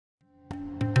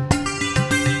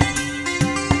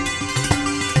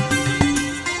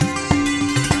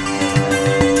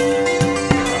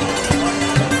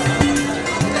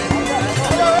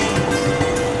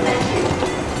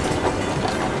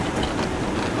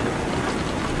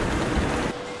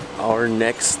our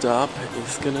next stop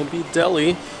is gonna be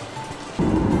Delhi.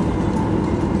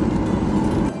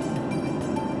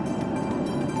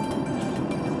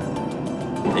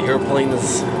 The airplane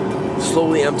is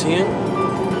slowly emptying.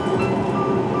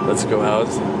 Let's go out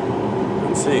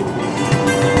and see.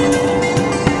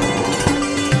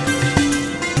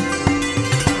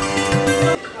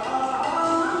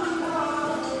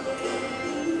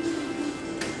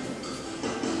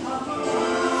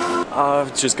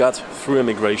 I've just got through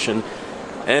immigration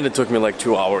and it took me like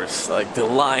 2 hours. Like the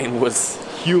line was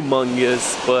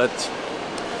humongous, but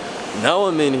now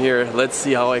I'm in here. Let's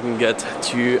see how I can get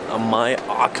to my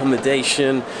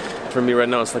accommodation. For me right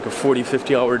now it's like a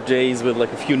 40-50 hour days with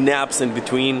like a few naps in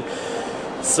between.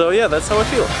 So yeah, that's how I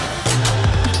feel.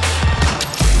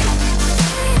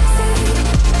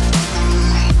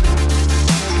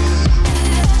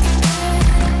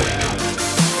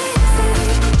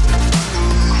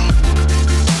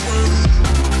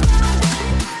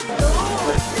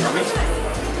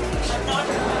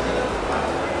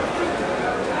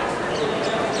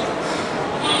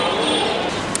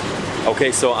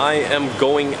 Okay, so I am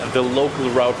going the local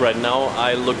route right now.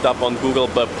 I looked up on Google,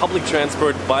 but public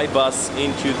transport by bus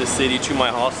into the city to my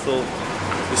hostel.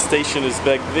 The station is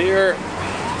back there.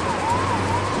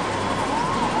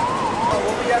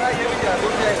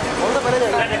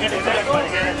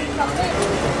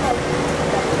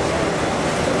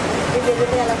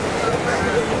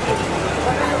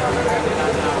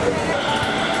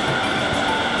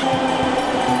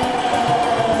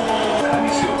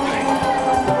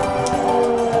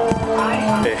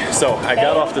 So I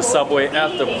got off the subway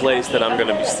at the place that I'm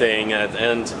gonna be staying at,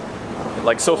 and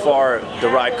like so far the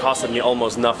ride costed me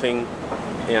almost nothing,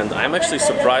 and I'm actually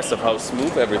surprised of how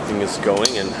smooth everything is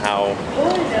going and how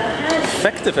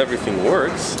effective everything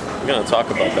works. We're gonna talk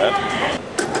about that.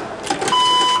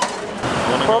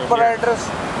 Proper address.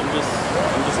 I'm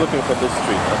just looking for this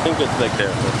street. I think it's like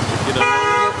there. But if you don't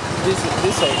know,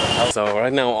 this side. So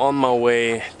right now on my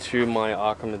way to my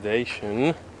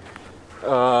accommodation.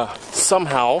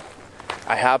 Somehow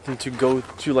I happen to go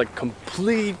to like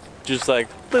complete just like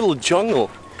little jungle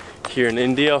here in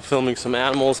India, filming some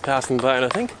animals passing by, and I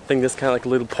think this kind of like a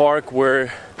little park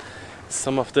where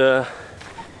some of the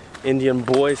Indian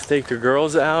boys take their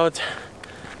girls out.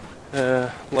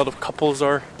 A lot of couples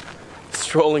are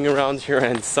strolling around here,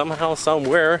 and somehow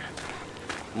somewhere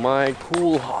my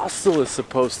cool hostel is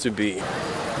supposed to be.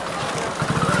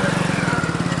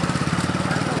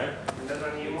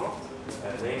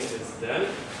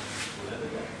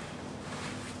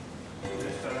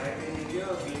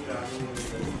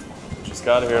 Just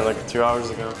got here like 2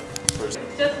 hours ago. Just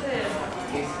him.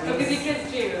 Because he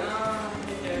kissed you.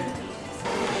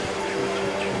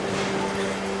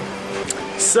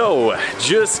 So,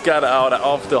 just got out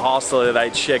of the hostel that I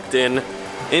checked in.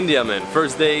 India, man.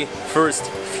 First day, first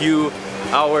few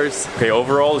hours. Okay,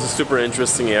 overall it's a super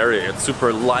interesting area. It's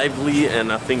super lively,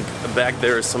 and I think back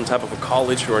there is some type of a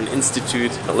college or an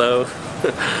institute. Hello.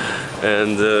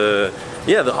 And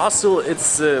yeah, the hostel,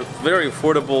 it's very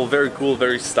affordable, very cool,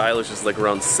 very stylish. It's like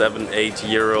around 7-8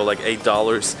 euro, like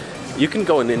 $8. You can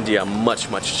go in India much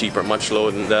cheaper, much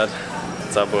lower than that.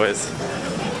 What's up, boys?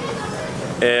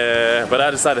 But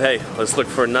I decided, hey, let's look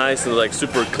for nice and like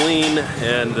super clean,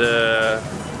 and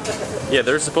yeah,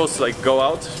 they're supposed to like go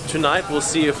out tonight. We'll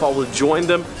see if I will join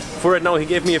them. For right now, he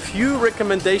gave me a few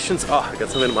recommendations. Oh, I got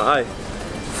something in my eye.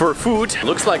 For food,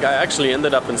 looks like I actually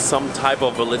ended up in some type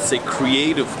of a, let's say,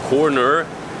 creative corner,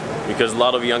 because a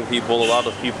lot of young people, a lot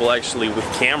of people actually with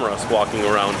cameras walking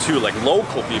around too, like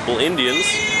local people, Indians.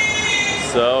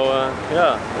 So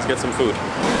yeah, let's get some food.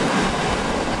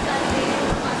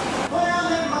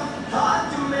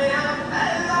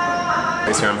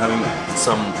 Guys, here I'm having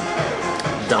some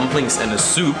dumplings and a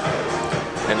soup,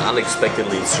 and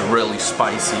unexpectedly it's really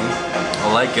spicy.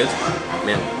 I like it.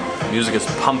 Man, music is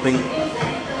pumping.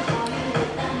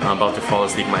 I'm about to fall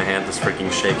asleep, my hand is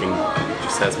freaking shaking. It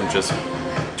just has been just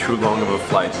too long of a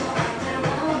flight.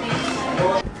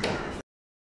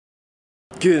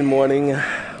 Good morning,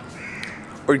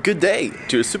 or good day,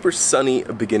 to a super sunny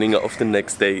beginning of the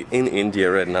next day in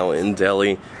India right now in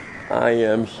Delhi. I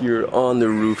am here on the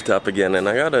rooftop again, and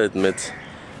I gotta admit,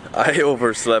 I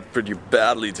overslept pretty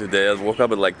badly today. I woke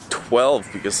up at like 12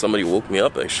 because somebody woke me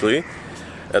up actually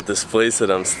at this place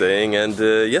that I'm staying, and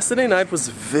yesterday night was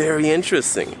very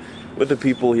interesting with the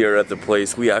people here at the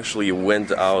place. We actually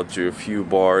went out to a few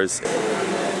bars.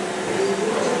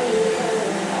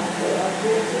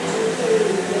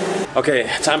 Okay,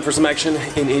 time for some action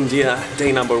in India.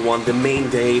 Day number 1, the main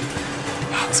day.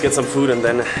 Let's get some food and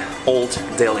then Old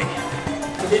Delhi.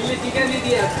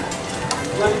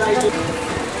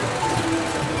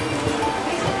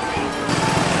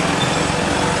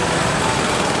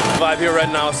 vibe here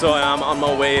right now, so I'm on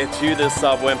my way to the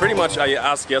subway. And pretty much I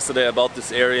asked yesterday about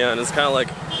this area, and it's kind of like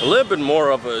a little bit more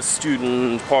of a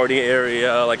student party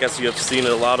area, like as you have seen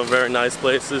in a lot of very nice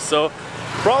places. So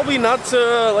probably not,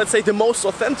 let's say, the most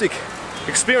authentic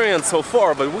experience so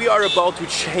far, but we are about to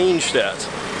change that.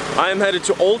 I am headed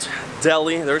to Old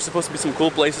Delhi. There's supposed to be some cool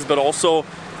places, but also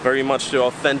very much the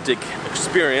authentic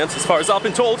experience as far as I've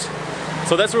been told.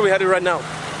 So that's where we're headed right now.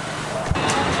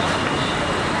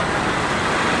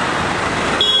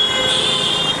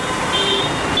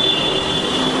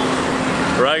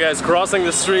 Right guys, crossing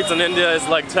the streets in India is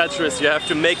like Tetris. You have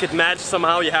to make it match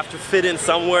somehow, you have to fit in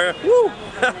somewhere. Woo!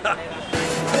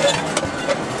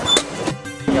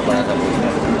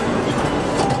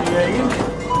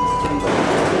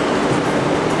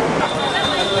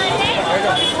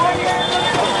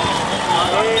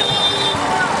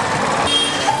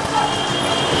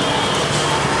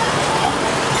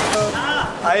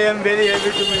 I am very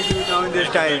happy to meet you now in this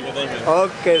time.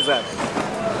 Okay, sir.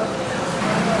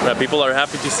 Yeah, people are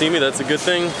happy to see me, that's a good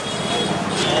thing.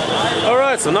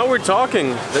 Alright, so now we're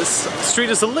talking. This street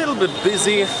is a little bit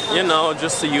busy, you know,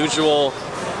 just the usual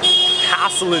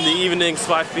hassle in the evenings,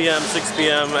 5 p.m., 6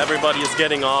 p.m., everybody is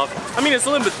getting off. I mean, it's a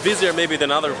little bit busier maybe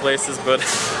than other places, but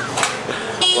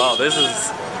wow, this is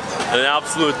an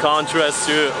absolute contrast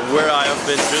to where I have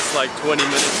been just like 20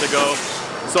 minutes ago.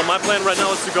 So my plan right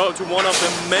now is to go to one of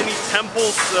the many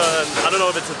temples. I don't know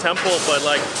if it's a temple, but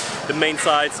like the main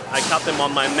sites. I cut them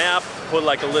on my map, put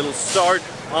like a little start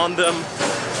on them,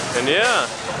 and yeah,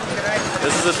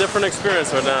 this is a different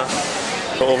experience right now.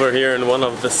 Over here in one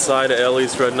of the side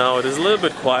alleys right now, it is a little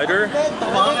bit quieter,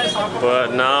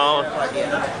 but now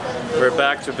we're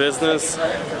back to business.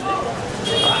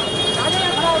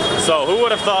 So who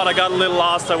would have thought I got a little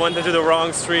lost? I went into the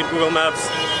wrong street. Google Maps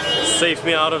saved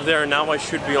me out of there. Now I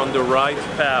should be on the right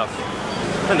path.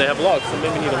 And they have logs, so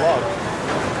maybe need a log.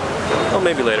 Oh,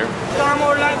 maybe later.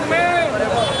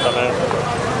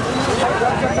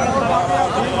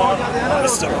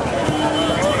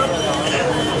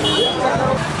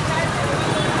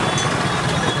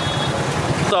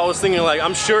 So I was thinking, like,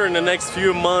 I'm sure in the next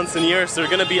few months and years there are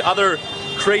gonna be other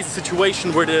crazy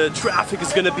situations where the traffic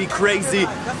is gonna be crazy,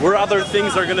 where other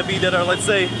things are gonna be that are, let's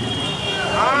say,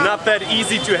 not that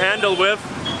easy to handle with.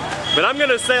 But I'm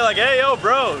gonna say, like, hey, yo,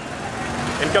 bro,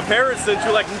 in comparison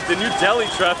to like the New Delhi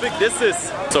traffic, this is...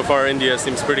 So far India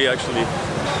seems pretty actually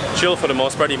chill for the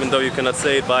most part, even though you cannot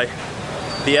say it by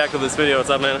the act of this video. What's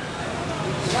up, man?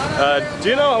 Do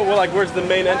you know, well, like, where's the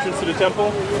main entrance to the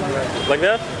temple? Like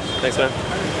that? Thanks, man.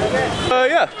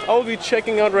 Yeah, I will be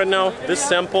checking out right now this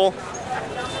temple.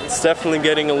 It's definitely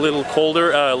getting a little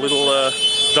colder, a little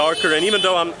darker, and even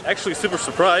though I'm actually super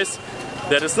surprised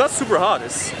that it's not super hot,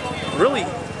 it's really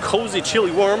cozy,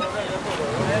 chilly, warm.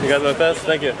 You guys want this?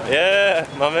 Thank you. Yeah,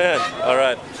 my man. All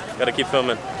right, gotta keep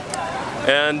filming.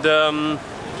 And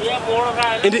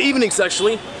in the evenings,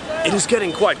 actually, it is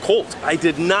getting quite cold. I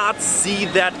did not see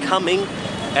that coming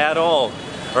at all.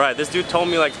 All right, this dude told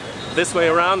me like this way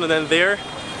around and then there.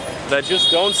 I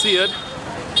just don't see it.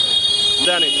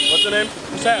 Danny, what's the name?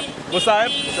 Musab.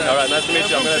 Musab? All right, nice to meet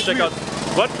you. I'm gonna check out.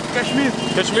 What? Kashmir.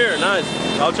 Kashmir, nice.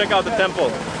 I'll check out the temple.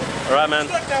 All right, man.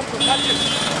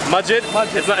 Masjid?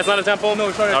 It's not a temple?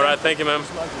 No, sorry. All right, thank you, man.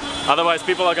 Otherwise,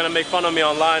 people are gonna make fun of me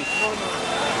online.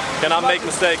 Cannot make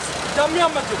mistakes. All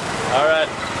right.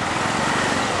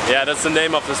 Yeah, that's the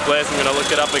name of this place. I'm gonna look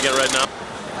it up again right now.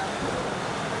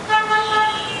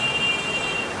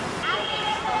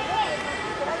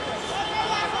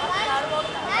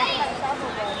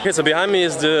 Okay, so behind me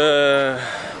is the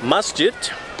masjid,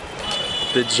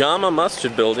 the Jama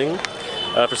Masjid building.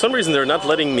 For some reason they're not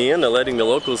letting me in, they're letting the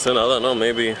locals in. I don't know,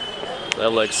 maybe they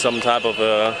have like some type of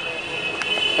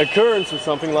occurrence or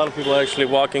something. A lot of people are actually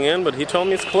walking in, but he told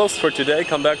me it's closed for today,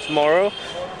 come back tomorrow.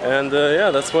 And yeah,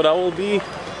 that's what I will be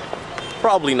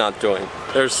probably not doing.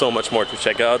 There's so much more to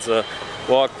check out, so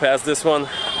walk past this one.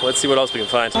 Let's see what else we can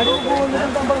find. Where do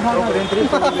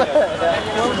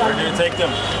you take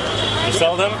them? You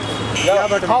sell them? Yeah,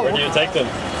 but how? Where do you take them?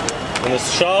 In the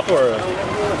shop or?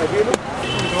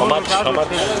 How much? How much?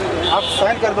 How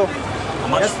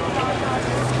much?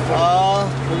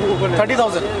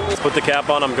 30,000. Let's put the cap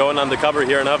on. I'm going undercover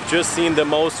here and I've just seen the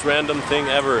most random thing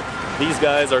ever. These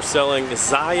guys are selling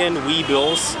Zion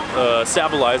Weebills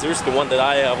stabilizers, the one that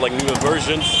I have, like newer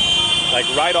versions, like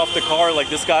right off the car. Like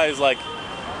this guy is like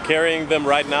carrying them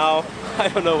right now. I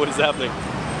don't know what is happening.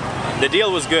 The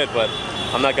deal was good, but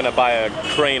I'm not gonna buy a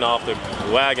crane off the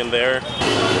wagon there.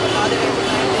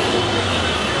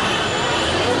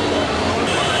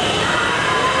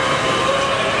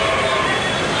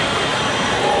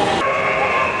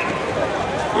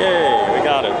 Yay, we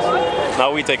got it.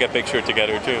 Now we take a picture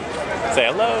together too. Say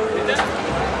hello.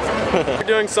 We're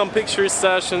doing some picture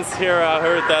sessions here. I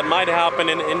heard that might happen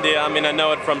in India. I mean, I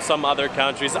know it from some other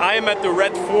countries. I am at the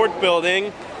Red Fort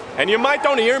building, and you might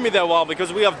don't hear me that well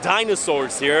because we have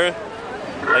dinosaurs here.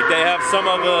 Like they have some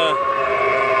of the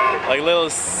like little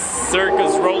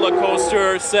circus roller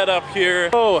coaster set up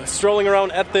here. Oh, strolling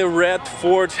around at the Red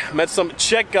Fort. Met some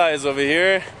Czech guys over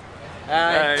here.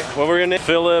 Hi. What were your names?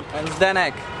 Philip. And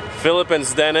Zdenek. Philip and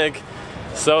Zdenek.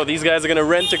 So these guys are gonna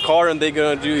rent a car and they're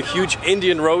gonna do a huge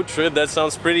Indian road trip. That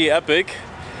sounds pretty epic.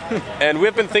 And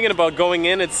we've been thinking about going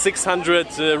in at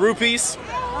 600 rupees.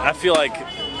 I feel like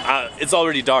it's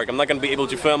already dark. I'm not gonna be able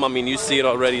to film. I mean, you see it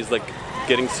already. It's like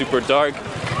getting super dark.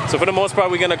 So for the most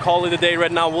part, we're gonna call it a day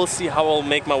right now. We'll see how I'll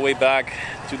make my way back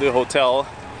to the hotel.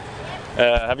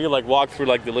 Have you like walked through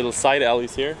like the little side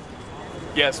alleys here?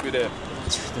 Yes, we did.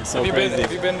 So have you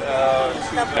been?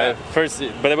 First,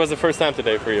 but it was the first time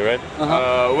today for you, right?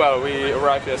 Well, we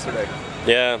arrived yesterday.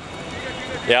 Yeah.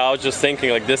 Yeah, I was just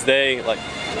thinking like this day,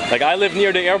 like I live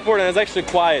near the airport and it's actually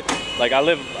quiet. Like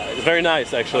it's very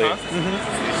nice actually.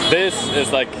 This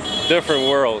is like different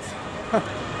world.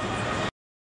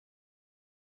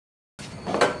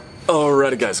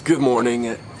 Alright guys, good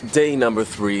morning. Day number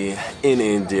 3 in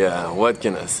India. What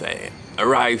can I say?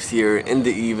 Arrived here in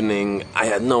the evening. I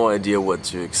had no idea what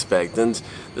to expect, and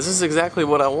this is exactly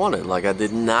what I wanted. Like, I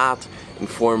did not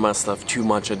inform myself too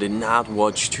much. I did not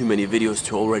watch too many videos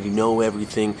to already know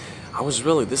everything. I was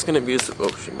really, this is gonna be oh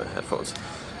shit, my headphones.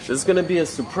 This is gonna be a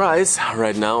surprise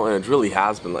right now, and it really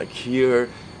has been. Like here,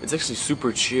 it's actually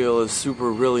super chill, it's super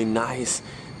really nice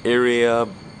area.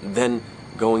 Then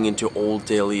going into Old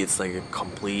Delhi, it's like a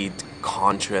complete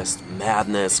contrast,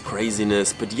 madness,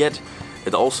 craziness, but yet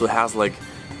it also has like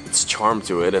its charm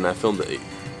to it. And I filmed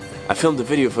a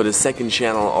video for the second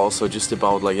channel also just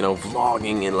about like, you know,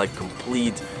 vlogging in like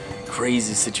complete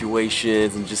crazy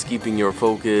situations and just keeping your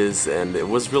focus, and it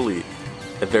was really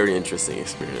a very interesting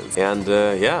experience. And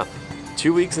yeah,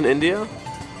 2 weeks in India,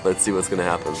 let's see what's gonna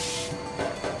happen.